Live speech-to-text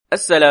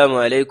Assalamu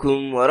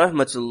alaikum wa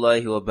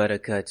rahmatullahi wa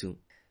barakatuh.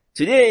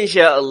 Today,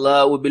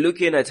 inshallah, we'll be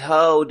looking at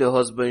how the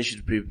husband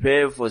should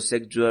prepare for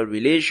sexual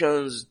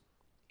relations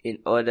in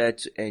order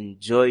to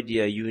enjoy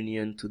their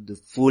union to the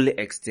full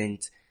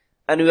extent.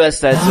 And we are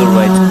starting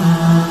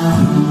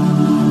right.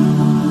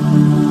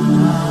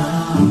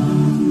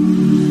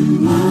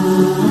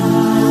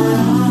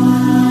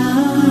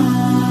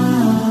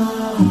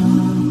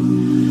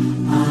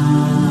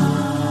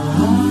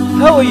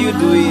 How are you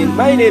doing?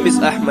 My name is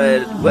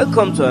Ahmed.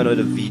 Welcome to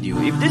another video.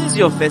 If this is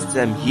your first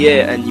time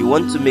here and you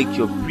want to make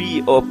your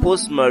pre or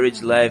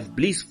post-marriage life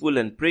blissful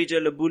and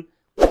pleasurable,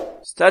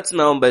 start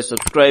now by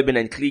subscribing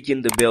and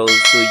clicking the bell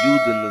so you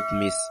do not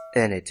miss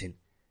anything.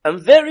 I'm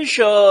very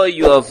sure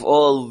you have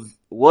all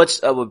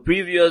watched our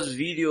previous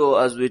video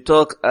as we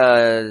talk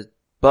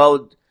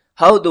about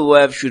how the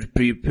wife should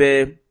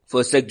prepare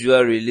for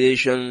sexual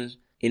relations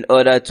in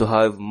order to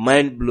have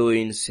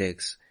mind-blowing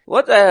sex.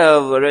 What I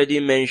have already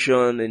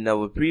mentioned in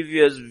our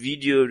previous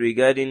video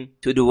regarding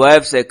to the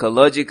wife's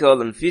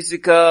psychological and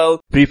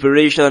physical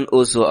preparation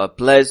also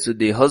applies to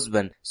the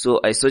husband. So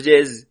I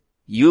suggest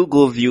you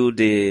go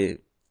view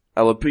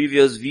our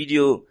previous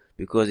video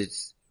because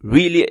it's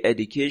really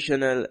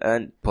educational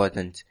and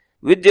important.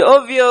 With the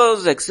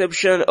obvious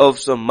exception of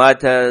some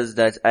matters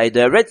that I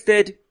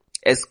directed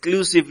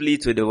exclusively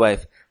to the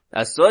wife.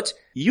 As such,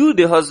 you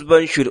the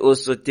husband should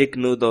also take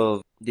note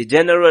of the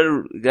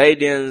general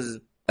guidance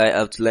I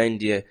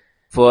outlined here.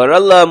 For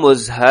Allah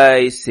Most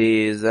High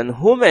says, and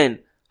women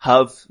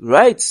have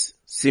rights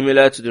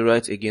similar to the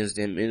right against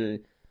them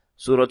in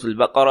Surah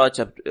Al-Baqarah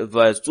chapter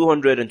verse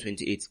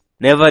 228.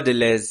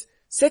 Nevertheless,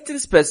 certain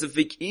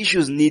specific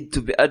issues need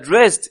to be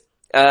addressed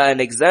and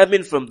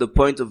examined from the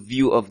point of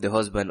view of the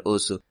husband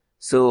also.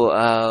 So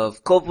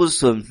I've coupled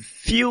some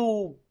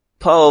few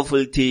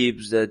powerful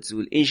tips that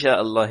will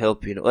inshallah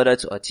help you in order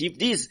to achieve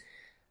this.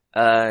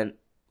 And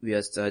we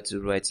are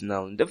starting right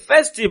now. The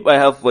first tip I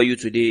have for you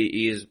today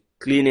is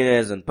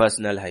cleanliness and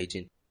personal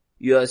hygiene.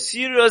 You are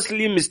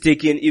seriously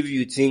mistaken if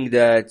you think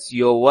that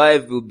your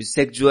wife will be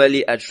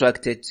sexually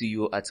attracted to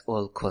you at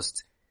all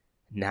costs.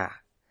 Nah.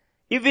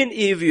 Even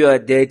if you are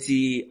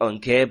dirty,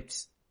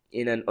 unkept,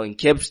 in an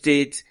unkept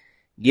state,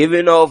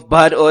 giving off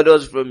bad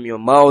odors from your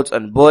mouth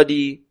and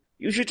body,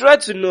 you should try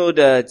to know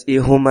that a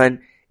woman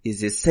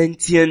is a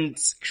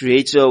sentient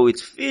creature with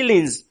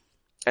feelings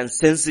and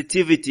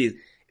sensitivities,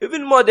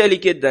 even more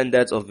delicate than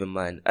that of a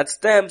man. At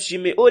times, she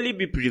may only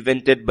be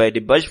prevented by the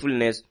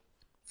bashfulness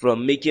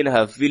from making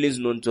her feelings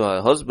known to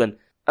her husband.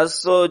 As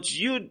such,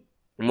 you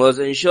must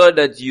ensure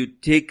that you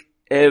take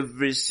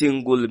every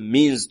single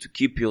means to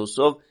keep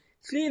yourself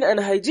clean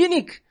and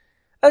hygienic.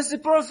 As the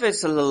Prophet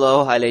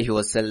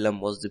ﷺ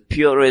was the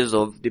purest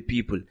of the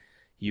people,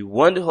 he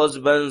warned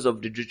husbands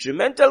of the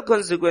detrimental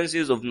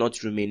consequences of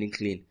not remaining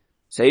clean.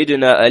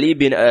 Sayyidina Ali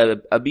bin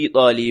Abi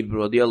Talib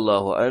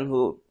radiyallahu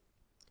anhu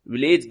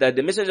relates that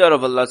the Messenger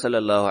of Allah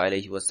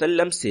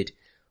ﷺ said,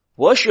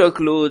 wash your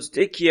clothes,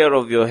 take care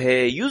of your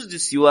hair, use the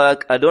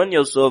siwak, adorn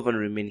yourself and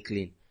remain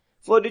clean.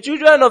 For the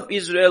children of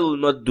Israel will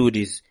not do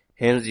this,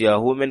 hence their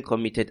women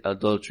committed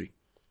adultery.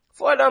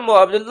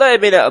 Furthermore, Abdullah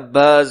ibn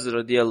Abbas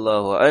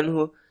radiyallahu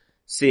anhu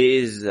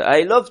says,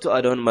 I love to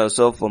adorn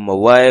myself for my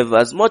wife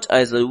as much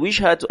as I wish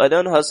her to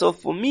adorn herself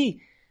for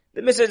me.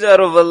 The Messenger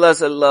of Allah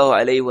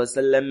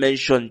ﷺ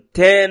mentioned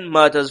 10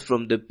 matters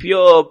from the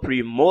pure,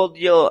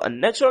 primordial and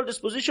natural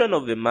disposition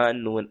of a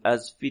man known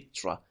as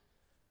fitra,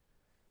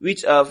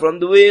 which are from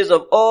the ways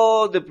of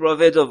all the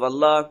prophets of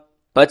Allah,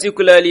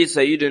 particularly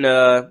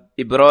Sayyidina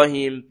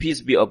Ibrahim, peace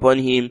be upon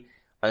him,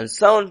 and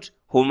sound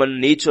human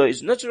nature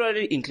is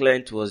naturally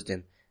inclined towards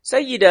them.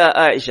 Sayyida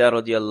Aisha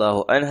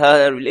radiyallahu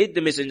anha relate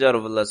the Messenger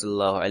of Allah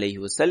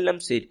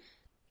ﷺ said,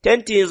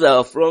 10 things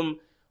are from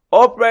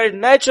upright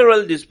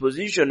natural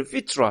disposition,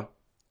 fitra,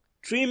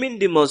 trimming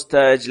the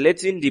mustache,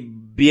 letting the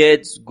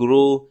beards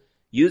grow,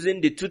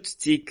 using the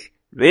toothstick,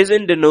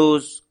 raising the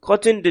nose,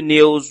 cutting the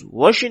nails,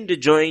 washing the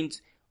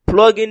joints,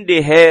 plugging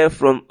the hair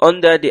from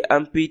under the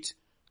armpit,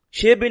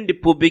 shaving the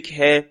pubic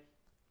hair,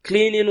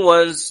 cleaning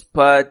one's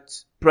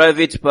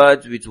private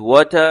part with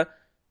water,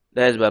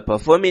 that is by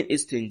performing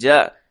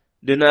istinja.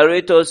 The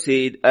narrator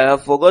said, I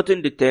have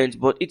forgotten the 10th,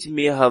 but it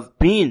may have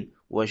been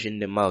washing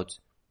the mouth.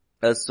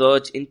 As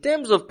such, in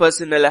terms of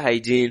personal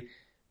hygiene,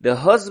 the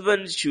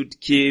husband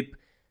should keep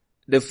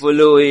the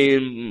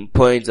following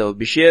points I will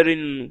be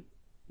sharing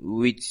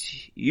with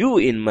you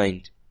in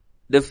mind.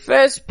 The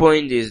first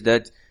point is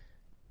that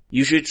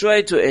you should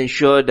try to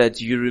ensure that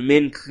you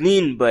remain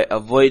clean by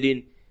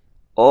avoiding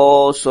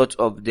all sorts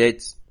of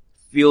dirt,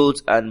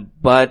 filth and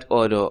bad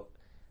odor.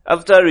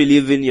 After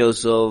relieving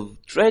yourself,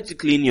 try to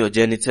clean your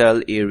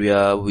genital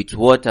area with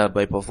water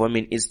by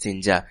performing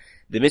istinja.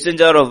 The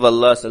Messenger of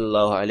Allah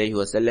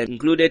ﷺ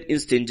included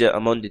istinja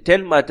among the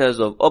 10 matters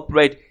of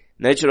upright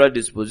natural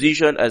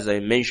disposition as I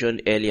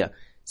mentioned earlier.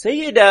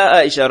 Sayyida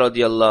Aisha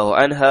radiyallahu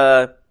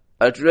anha,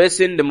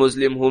 addressing the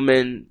Muslim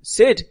women,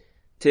 said,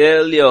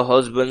 tell your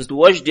husbands to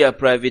wash their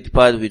private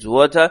part with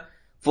water,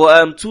 for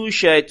I am too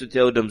shy to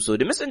tell them so.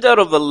 The Messenger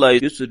of Allah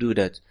used to do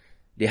that.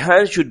 The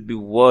hands should be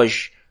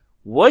washed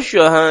Wash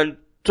your hand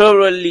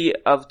thoroughly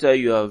after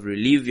you have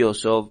relieved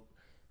yourself,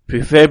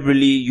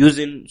 preferably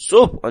using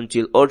soap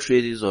until all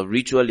traces of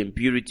ritual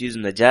impurities,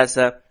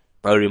 najasa,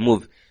 are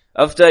removed.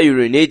 After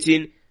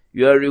urinating,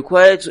 you are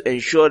required to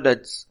ensure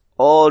that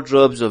all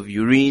drops of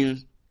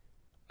urine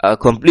are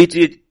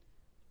completely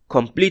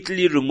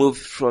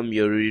removed from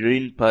your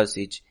urine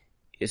passage,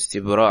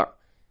 istibra.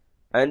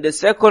 And the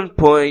second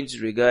point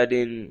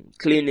regarding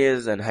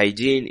cleanliness and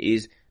hygiene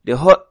is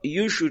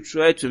you should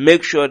try to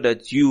make sure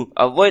that you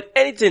avoid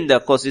anything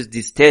that causes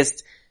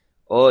distaste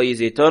or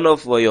is a turn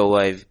off for your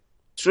wife.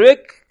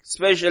 Take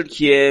special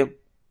care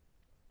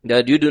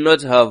that you do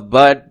not have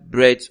bad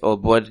breath or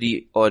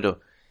body odor.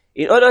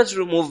 In order to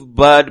remove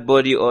bad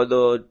body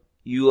odor,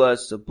 you are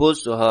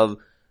supposed to have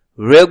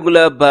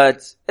regular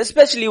baths,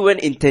 especially when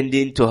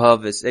intending to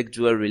have a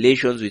sexual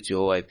relations with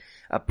your wife.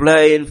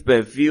 Applying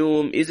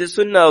perfume is a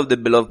sunnah of the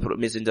beloved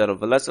Messenger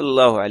of Allah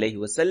sallallahu alaihi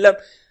wasallam,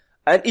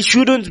 and it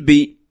shouldn't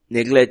be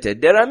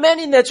neglected. There are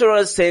many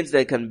natural scents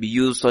that can be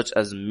used, such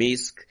as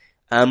misk,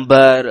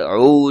 amber,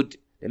 oud.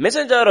 The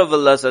Messenger of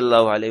Allah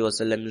sallallahu alaihi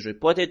wasallam is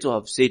reported to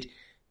have said,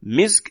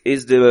 misk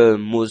is the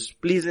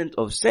most pleasant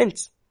of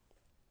scents.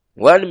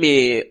 One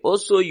may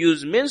also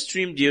use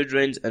mainstream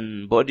deodorants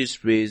and body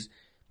sprays,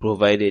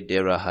 provided they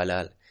are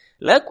halal.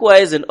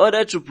 Likewise, in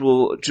order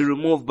to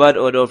remove bad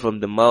odor from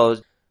the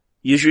mouth,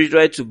 you should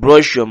try to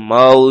brush your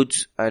mouth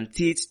and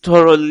teeth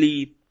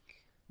thoroughly.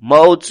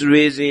 Mouth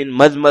raising,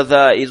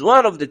 madmada, is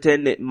one of the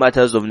 10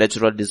 matters of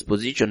natural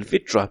disposition,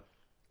 fitra.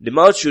 The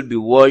mouth should be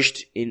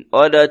washed in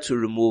order to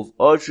remove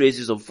all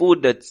traces of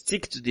food that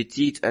stick to the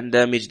teeth and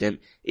damage them.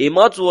 A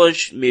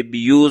mouthwash may be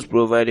used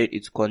provided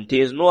it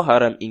contains no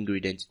haram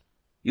ingredients.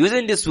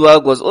 Using this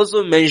swag was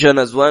also mentioned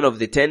as one of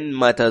the 10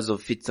 matters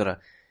of fitra.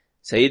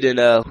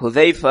 Sayyidina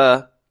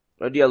Hudhaifa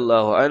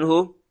radiallahu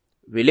anhu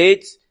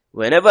relates,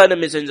 whenever the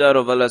Messenger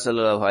of Allah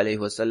sallallahu alaihi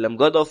wasallam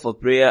got up for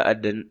prayer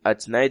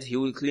at night, he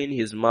will clean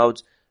his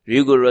mouth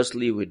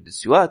rigorously with the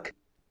siwak.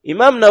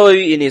 Imam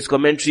Nawawi in his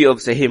commentary of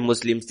Sahih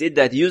Muslim stated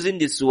that using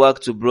the siwak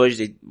to brush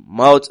the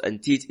mouth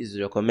and teeth is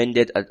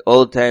recommended at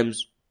all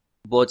times,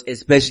 but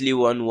especially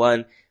when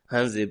one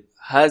has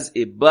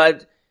a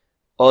bad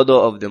odor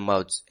of the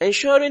mouth.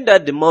 Ensuring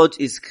that the mouth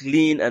is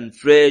clean and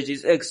fresh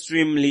is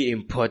extremely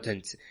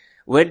important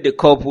when the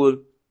couple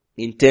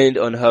intend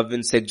on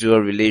having sexual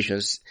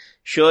relations.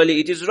 Surely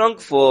it is wrong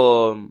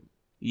for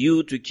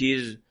you to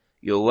kiss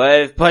your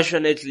wife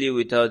passionately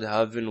without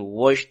having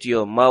washed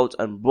your mouth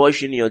and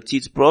brushing your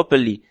teeth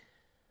properly.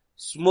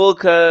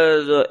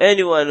 Smokers or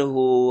anyone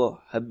who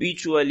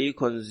habitually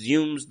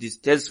consumes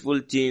distasteful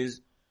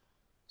things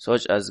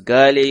such as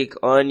garlic,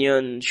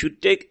 onion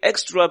should take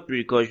extra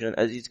precaution,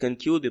 as it can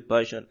kill the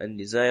passion and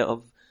desire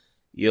of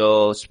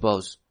your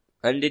spouse.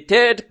 And the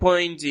third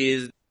point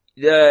is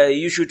that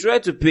you should try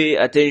to pay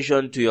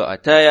attention to your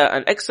attire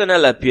and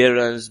external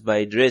appearance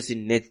by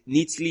dressing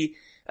neatly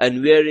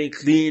and wearing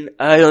clean,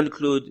 ironed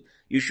clothes.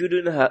 You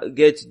shouldn't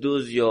get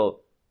those your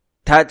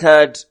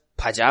tattered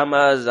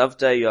pajamas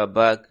after you are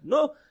back.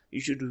 No, you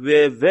should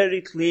wear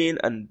very clean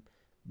and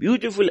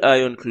beautiful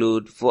ironed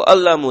clothes, for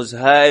Allah Most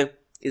High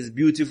is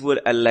beautiful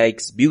and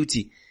likes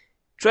beauty.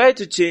 Try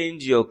to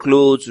change your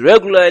clothes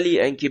regularly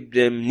and keep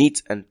them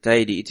neat and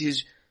tidy. It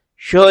is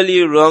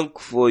surely wrong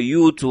for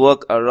you to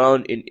walk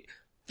around in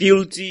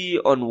filthy,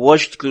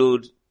 unwashed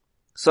clothes.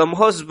 Some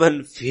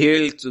husbands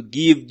fail to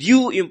give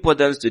due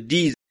importance to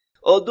these,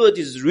 although it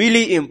is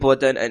really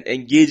important, and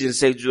engage in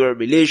sexual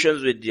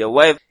relations with their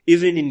wife,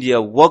 even in their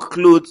work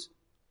clothes.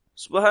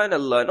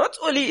 Subhanallah, not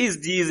only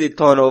is this a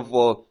turn off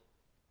for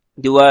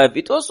the wife,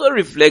 it also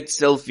reflects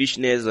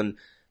selfishness on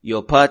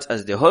your part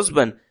as the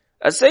husband.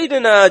 As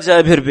Sayyidina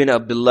Jabir bin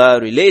Abdullah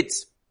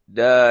relates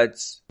that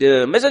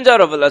the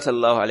Messenger of Allah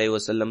sallallahu alaihi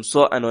wasallam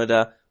saw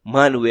another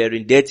man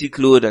wearing dirty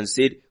clothes and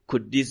said,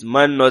 could this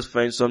man not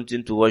find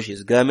something to wash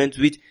his garment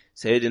with?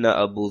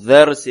 Sayyidina Abu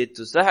Dharr said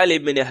to Sahal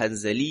ibn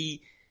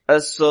Hanzali,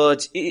 as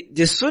such,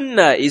 the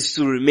sunnah is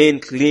to remain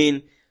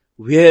clean,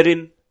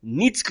 wearing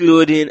neat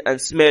clothing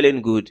and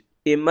smelling good.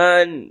 A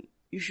man,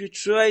 you should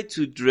try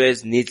to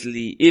dress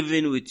neatly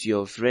even with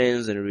your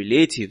friends and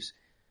relatives.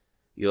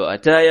 Your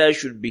attire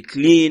should be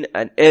clean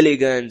and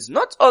elegant,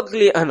 not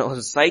ugly and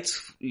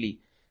unsightly.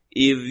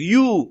 If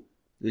you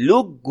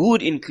look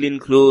good in clean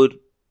clothes,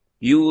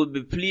 you will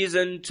be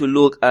pleasant to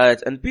look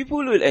at and people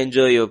will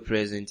enjoy your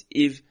presence.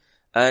 If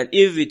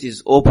it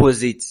is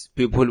opposite,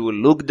 people will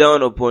look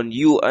down upon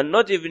you and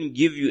not even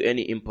give you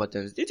any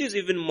importance. This is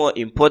even more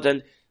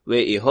important where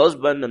a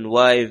husband and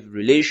wife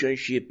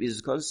relationship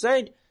is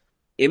concerned.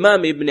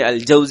 Imam Ibn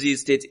al-Jawzi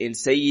states in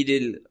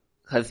Sayyid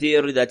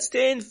al-Kathir that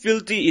staying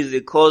filthy is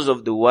the cause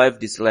of the wife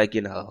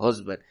disliking her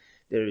husband.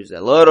 There is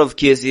a lot of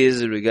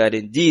cases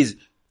regarding this,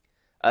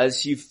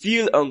 as she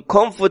feel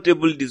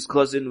uncomfortable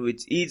discussing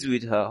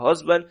with her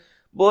husband,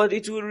 but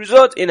it will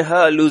result in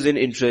her losing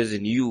interest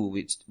in you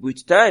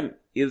with time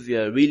if you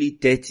are really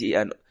dirty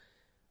and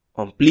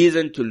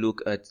unpleasant to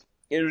look at.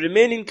 In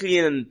remaining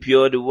clean and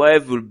pure, the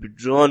wife will be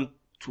drawn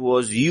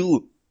towards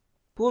you.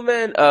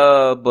 Women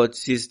are but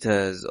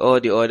sisters or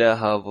the other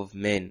half of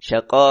men.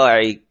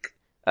 Shaqa'iq.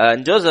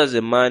 And just as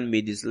a man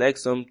may dislike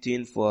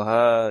something for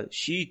her,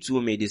 she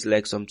too may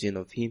dislike something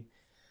of him.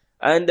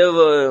 And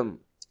the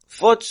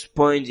fourth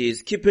point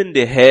is keeping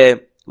the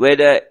hair,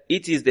 whether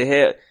it is the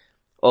hair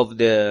of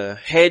the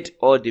head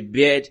or the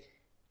beard,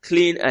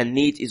 clean and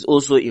neat is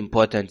also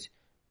important.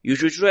 You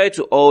should try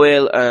to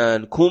oil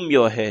and comb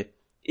your hair.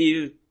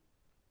 If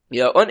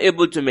you are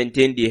unable to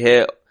maintain the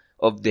hair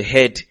of the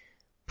head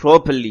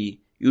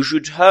properly, you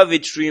should have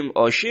it trimmed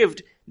or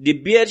shaved. The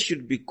beard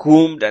should be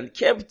combed and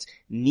kept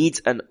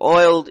neat and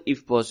oiled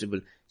if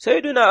possible.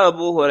 Sayyidina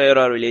Abu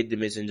Huraira related the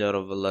Messenger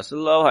of Allah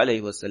sallallahu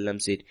alaihi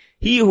wasallam said,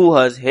 "He who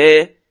has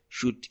hair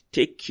should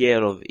take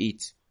care of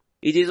it."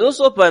 It is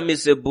also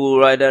permissible,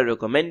 rather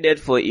recommended,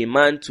 for a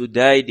man to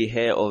dye the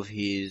hair of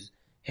his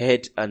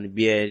head and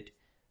beard,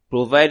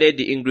 provided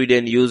the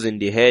ingredients used in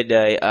the hair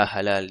dye are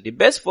halal. The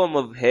best form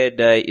of hair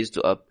dye is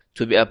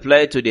to be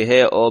applied to the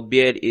hair or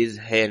beard is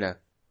henna.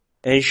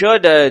 Ensure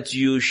that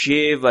you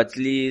shave, at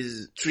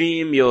least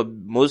trim your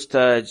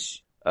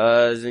mustache,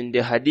 as in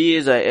the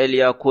hadith I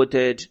earlier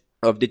quoted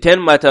of the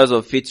 10 matters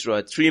of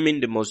fitrah,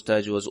 trimming the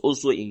mustache was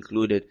also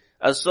included.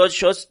 As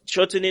such,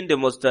 shortening the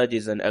mustache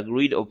is an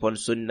agreed upon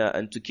sunnah,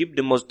 and to keep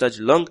the mustache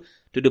long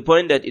to the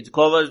point that it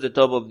covers the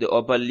top of the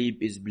upper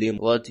lip is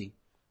blameworthy.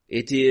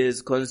 It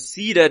is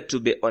considered to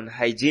be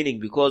unhygienic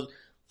because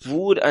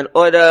food and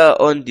other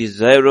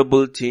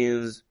undesirable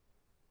things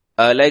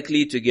are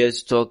likely to get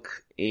stuck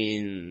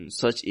in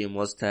such a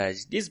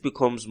mustache. This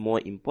becomes more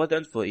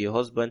important for a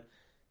husband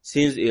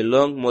since a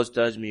long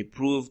mustache may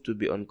prove to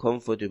be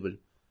uncomfortable,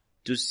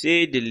 to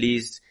say the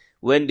least,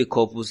 when the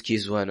couples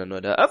kiss one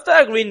another. After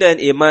agreeing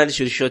that a man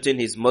should shorten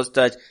his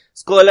mustache,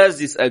 scholars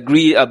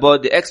disagree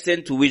about the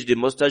extent to which the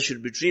mustache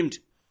should be trimmed.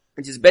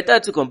 It is better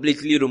to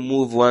completely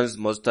remove one's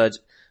mustache,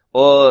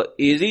 or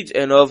is it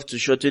enough to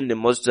shorten the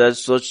mustache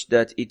such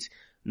that it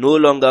no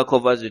longer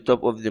covers the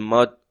top of the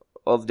mouth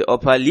of the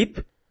upper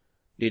lip?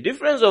 The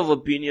difference of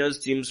opinion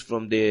stems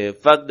from the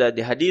fact that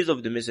the hadith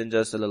of the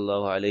Messenger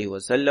sallallahu alaihi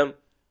wasallam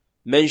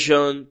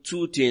mention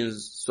two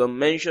things. Some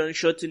mention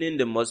shortening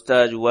the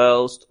mustache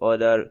whilst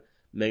others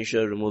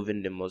mention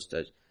removing the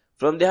mustache.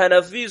 From the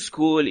Hanafi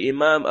school,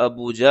 Imam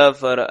Abu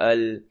Ja'far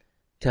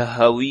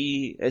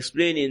al-Tahawi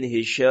explained in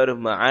his Sharh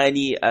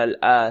Ma'ani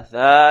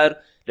al-Athar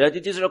that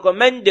it is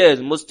recommended,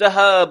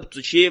 mustahab,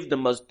 to shave the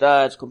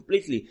mustache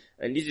completely,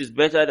 and this is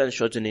better than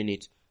shortening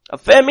it.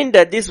 Affirming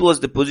that this was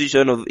the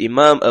position of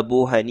Imam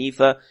Abu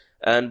Hanifa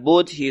and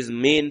both his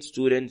main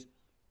students,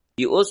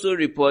 he also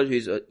reports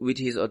with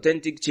his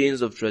authentic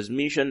chains of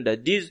transmission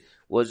that this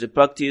was the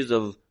practice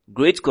of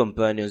great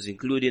companions,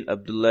 including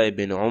Abdullah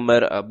ibn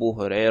Umar, Abu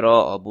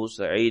Huraira, Abu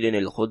Sa'id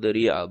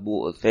al-Khudri,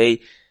 Abu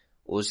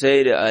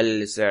Usayd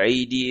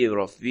al-Sa'idi,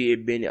 Rafi'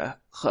 ibn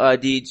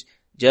Khadij,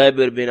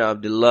 Jabir bin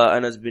Abdullah,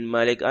 Anas bin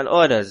Malik, and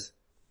others.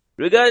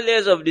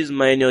 Regardless of this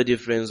minor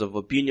difference of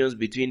opinions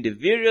between the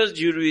various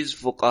juries,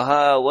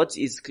 fuqaha, what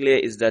is clear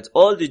is that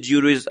all the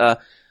juries are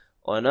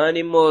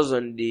unanimous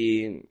on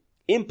the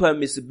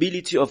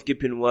impermissibility of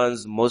keeping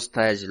one's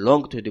mustache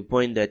long to the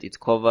point that it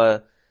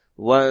covers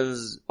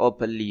one's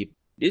upper lip.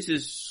 This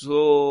is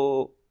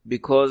so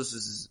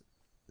because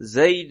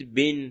Zayd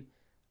bin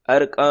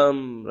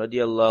Arqam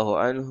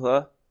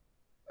radiallahu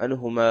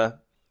anhuma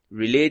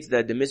relates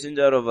that the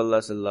Messenger of Allah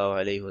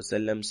sallallahu alayhi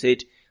wasallam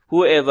said,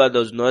 "Whoever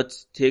does not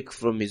take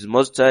from his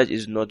mustache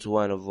is not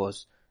one of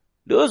us."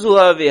 Those who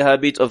have a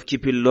habit of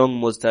keeping long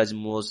mustache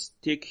must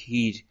take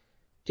heed.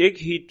 Take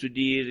heed to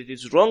this. It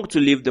is wrong to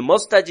leave the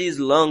mustaches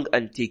long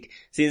and thick,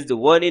 since the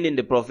warning in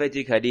the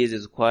prophetic hadith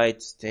is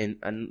quite stern.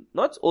 And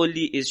not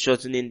only is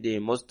shortening the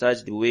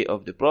mustache the way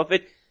of the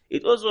Prophet,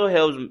 it also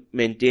helps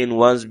maintain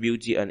one's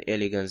beauty and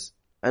elegance.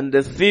 And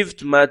the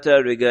fifth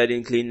matter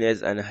regarding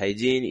cleanliness and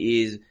hygiene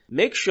is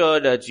make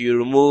sure that you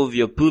remove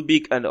your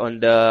pubic and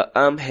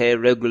underarm hair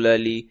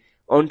regularly.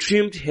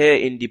 Untrimmed hair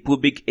in the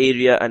pubic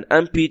area and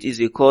armpit is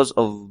a cause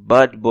of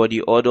bad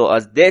body odor,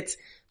 as dirt,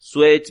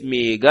 sweat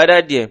may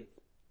gather there.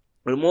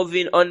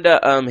 Removing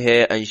underarm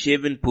hair and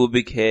shaving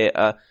pubic hair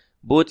are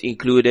both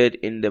included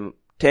in the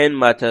 10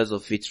 matters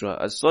of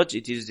fitrah. As such,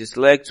 it is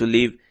disliked to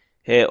leave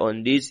hair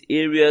on these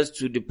areas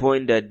to the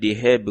point that the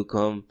hair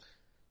become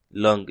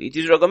long. It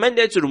is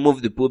recommended to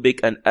remove the pubic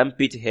and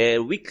armpit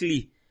hair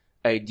weekly,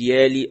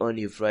 ideally on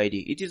a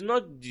Friday. It is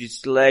not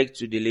disliked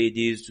to delay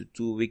this to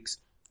 2 weeks.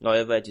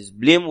 However, it is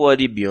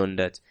blameworthy beyond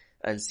that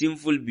and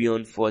sinful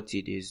beyond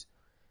 40 days.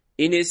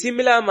 In a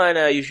similar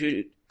manner, you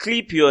should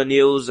clip your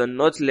nails and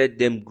not let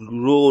them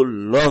grow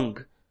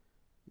long.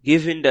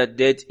 Given that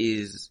dirt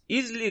is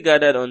easily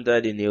gathered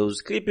under the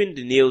nails, clipping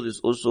the nails is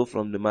also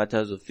from the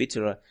matters of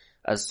fitrah.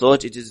 As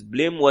such, it is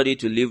blameworthy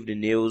to leave the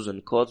nails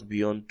uncut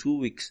beyond 2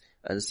 weeks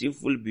and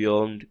sinful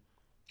beyond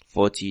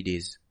 40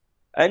 days.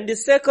 And the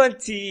second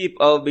tip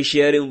I'll be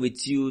sharing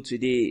with you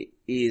today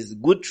is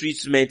good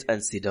treatment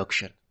and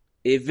seduction.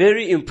 A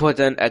very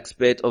important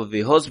aspect of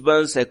a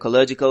husband's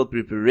psychological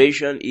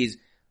preparation is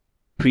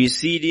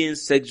preceding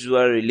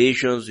sexual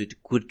relations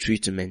with good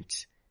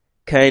treatment,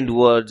 kind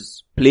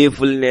words,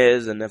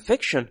 playfulness, and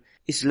affection.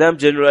 Islam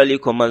generally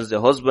commands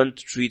the husband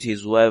to treat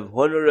his wife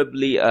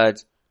honorably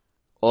at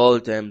all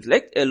times,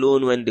 let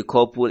alone when the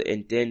couple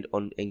intend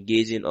on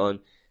engaging on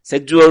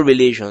sexual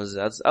relations.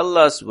 As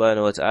Allah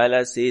subhanahu wa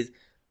ta'ala says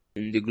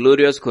in the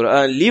glorious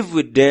Qur'an, live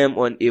with them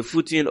on a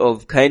footing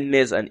of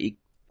kindness and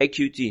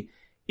equity.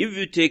 If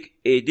you take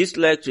a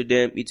dislike to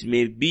them, it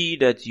may be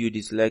that you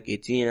dislike a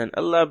thing, and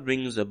Allah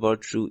brings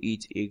about through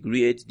it a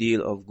great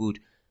deal of good.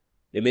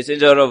 The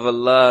Messenger of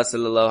Allah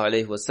sallallahu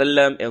alaihi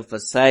wasallam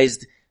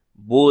emphasized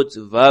both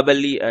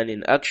verbally and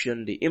in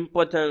action the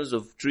importance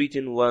of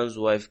treating one's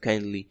wife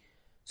kindly.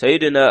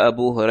 Sayyidina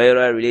Abu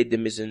Huraira related the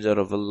Messenger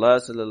of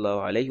Allah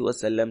sallallahu alaihi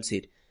wasallam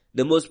said,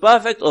 the most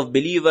perfect of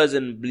believers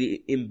in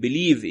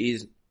belief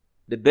is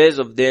the best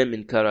of them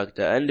in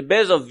character, and the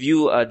best of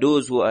you are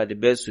those who are the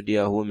best to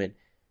their women.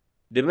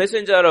 The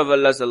Messenger of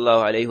Allah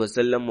sallallahu alaihi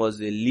wasallam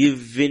was a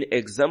living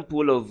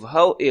example of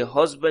how a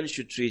husband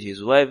should treat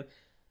his wife.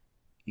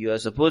 You are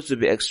supposed to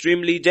be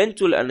extremely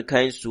gentle and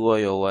kind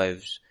toward your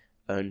wives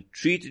and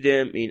treat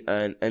them in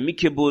an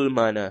amicable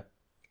manner.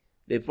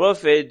 The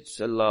Prophet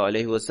sallallahu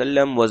alaihi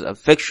wasallam was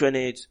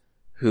affectionate,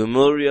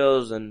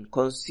 humorous, and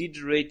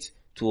considerate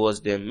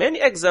towards them.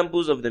 Many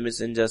examples of the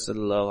Messenger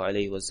sallallahu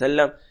alaihi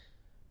wasallam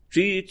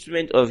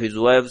treatment of his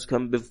wives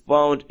can be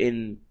found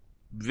in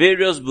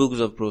various books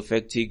of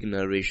prophetic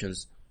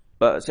narrations.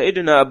 But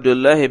Sayyidina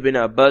Abdullah ibn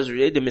Abbas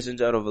related the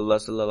Messenger of Allah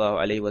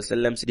sallallahu alaihi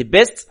wasallam said, the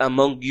best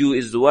among you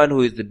is the one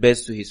who is the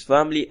best to his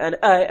family, and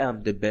I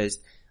am the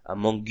best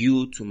among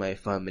you to my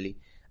family.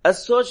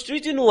 As such,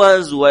 treating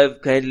one's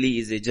wife kindly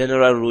is a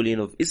general ruling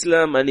of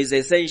Islam and is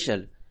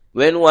essential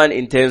when one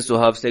intends to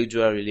have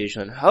sexual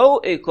relation. How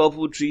a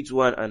couple treats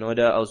one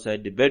another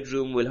outside the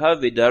bedroom will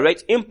have a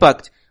direct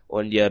impact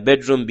on their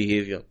bedroom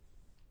behavior.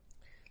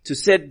 To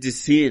set the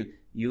scene,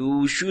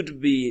 you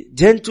should be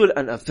gentle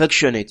and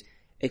affectionate,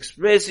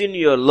 expressing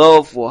your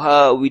love for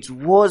her with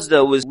words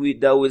that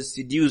will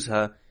seduce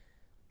her,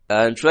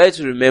 and try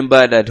to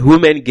remember that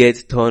women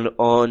get turned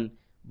on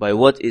by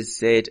what is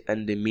said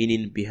and the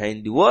meaning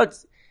behind the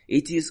words.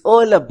 It is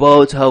all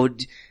about how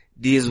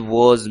these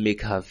words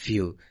make her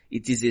feel.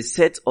 It is a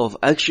set of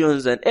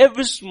actions, and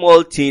every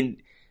small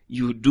thing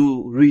you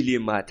do really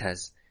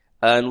matters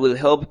and will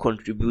help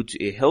contribute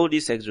to a healthy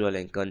sexual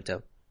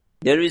encounter.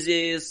 There is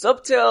a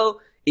subtle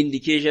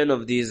indication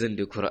of this in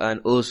the Qur'an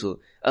also,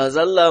 as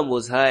Allah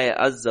Most High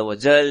Azza wa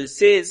Jal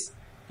says,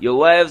 your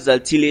wives are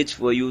tillage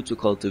for you to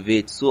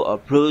cultivate, so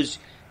approach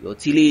your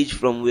tillage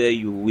from where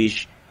you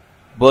wish,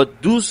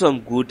 but do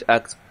some good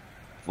acts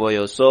for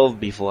yourself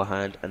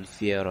beforehand and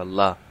fear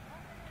Allah.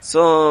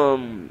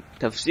 Some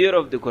tafsir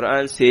of the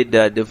Qur'an said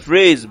that the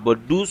phrase,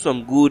 but do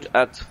some good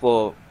acts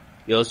for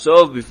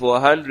yourself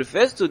beforehand,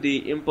 refers to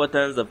the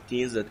importance of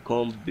things that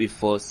come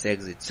before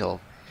sex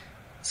itself,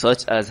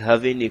 such as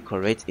having a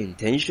correct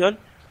intention,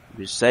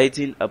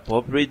 reciting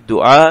appropriate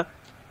dua,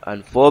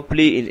 and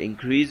foreplay in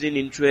increasing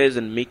interest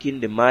and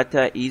making the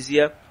matter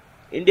easier.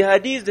 In the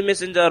hadith, the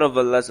Messenger of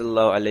Allah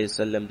sallallahu alaihi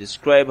wasallam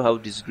described how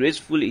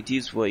disgraceful it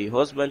is for a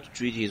husband to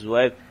treat his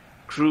wife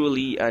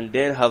cruelly and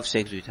then have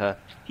sex with her.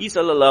 He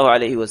sallallahu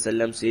alaihi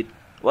wasallam said,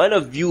 one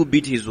of you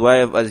beat his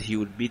wife as he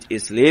would beat a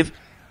slave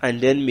and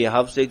then may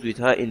have sex with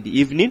her in the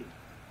evening.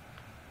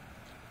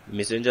 The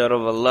Messenger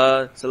of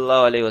Allah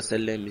sallallahu alaihi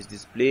wasallam is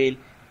displaying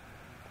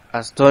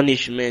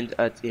astonishment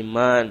at a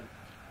man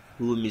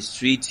who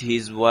mistreats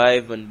his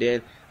wife and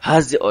then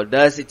has the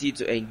audacity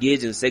to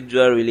engage in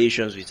sexual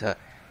relations with her.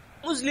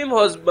 Muslim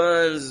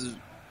husbands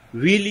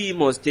really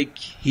must take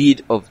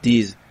heed of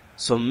this.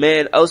 Some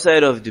men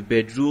outside of the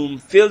bedroom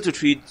fail to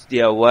treat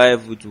their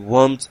wife with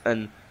warmth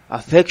and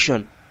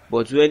affection,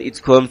 but when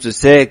it comes to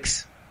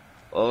sex,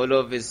 all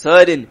of a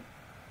sudden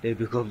they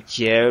become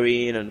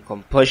caring and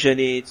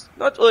compassionate.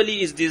 Not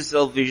only is this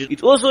selfish,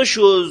 it also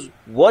shows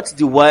what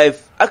the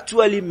wife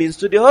actually means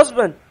to the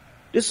husband.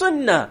 The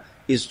sunnah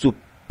is to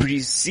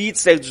precede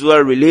sexual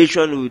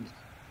relation with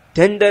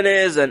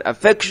tenderness and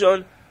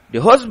affection.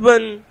 The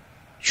husband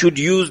should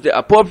use the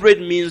appropriate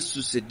means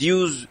to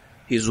seduce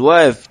his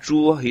wife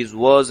through his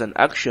words and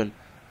action.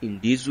 In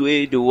this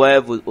way, the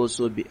wife will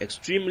also be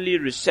extremely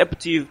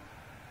receptive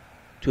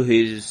to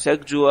his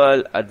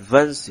sexual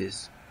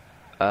advances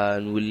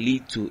and will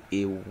lead to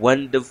a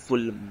wonderful,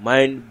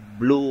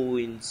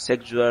 mind-blowing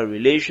sexual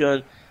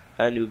relation,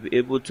 and you'll be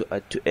able to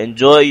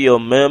enjoy your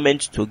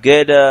moment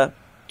together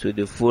to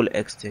the full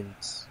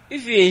extent.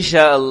 If you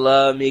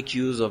inshallah make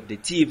use of the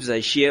tips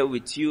I share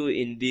with you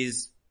in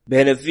this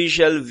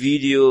beneficial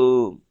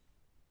video,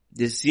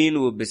 the scene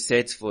will be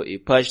set for a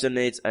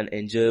passionate and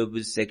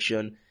enjoyable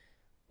section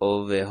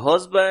of a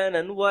husband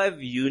and wife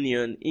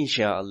union,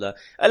 inshallah.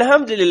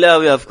 Alhamdulillah,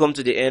 we have come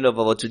to the end of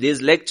our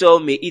today's lecture.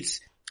 May it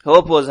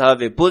help us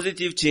have a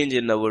positive change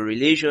in our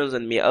relations,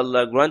 and may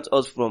Allah grant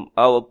us from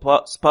our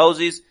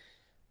spouses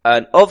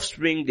and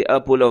offspring the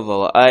apple of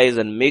our eyes,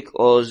 and make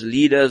us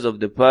leaders of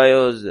the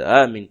pious.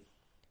 Amin.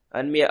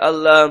 And may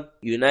Allah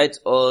unite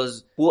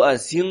us who are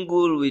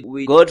single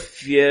with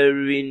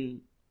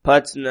God-fearing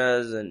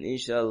partners, and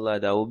inshallah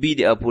that will be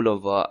the apple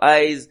of our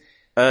eyes.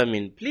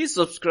 Amin. Please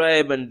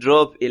subscribe and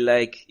drop a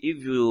like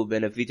if you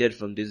benefited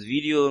from this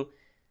video.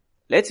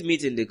 Let's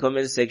meet in the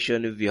comment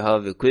section if you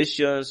have a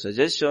question,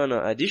 suggestion,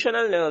 or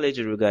additional knowledge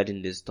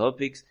regarding these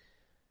topics.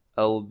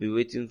 I will be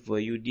waiting for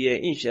you there,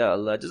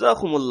 inshallah.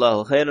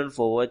 Jazakumullahu khairan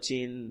for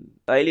watching.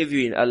 I leave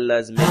you in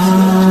Allah's mercy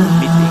until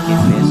meet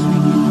again next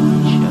week,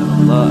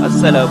 inshallah.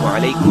 Assalamu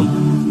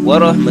alaikum wa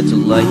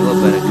rahmatullahi wa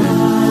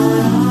barakatuh.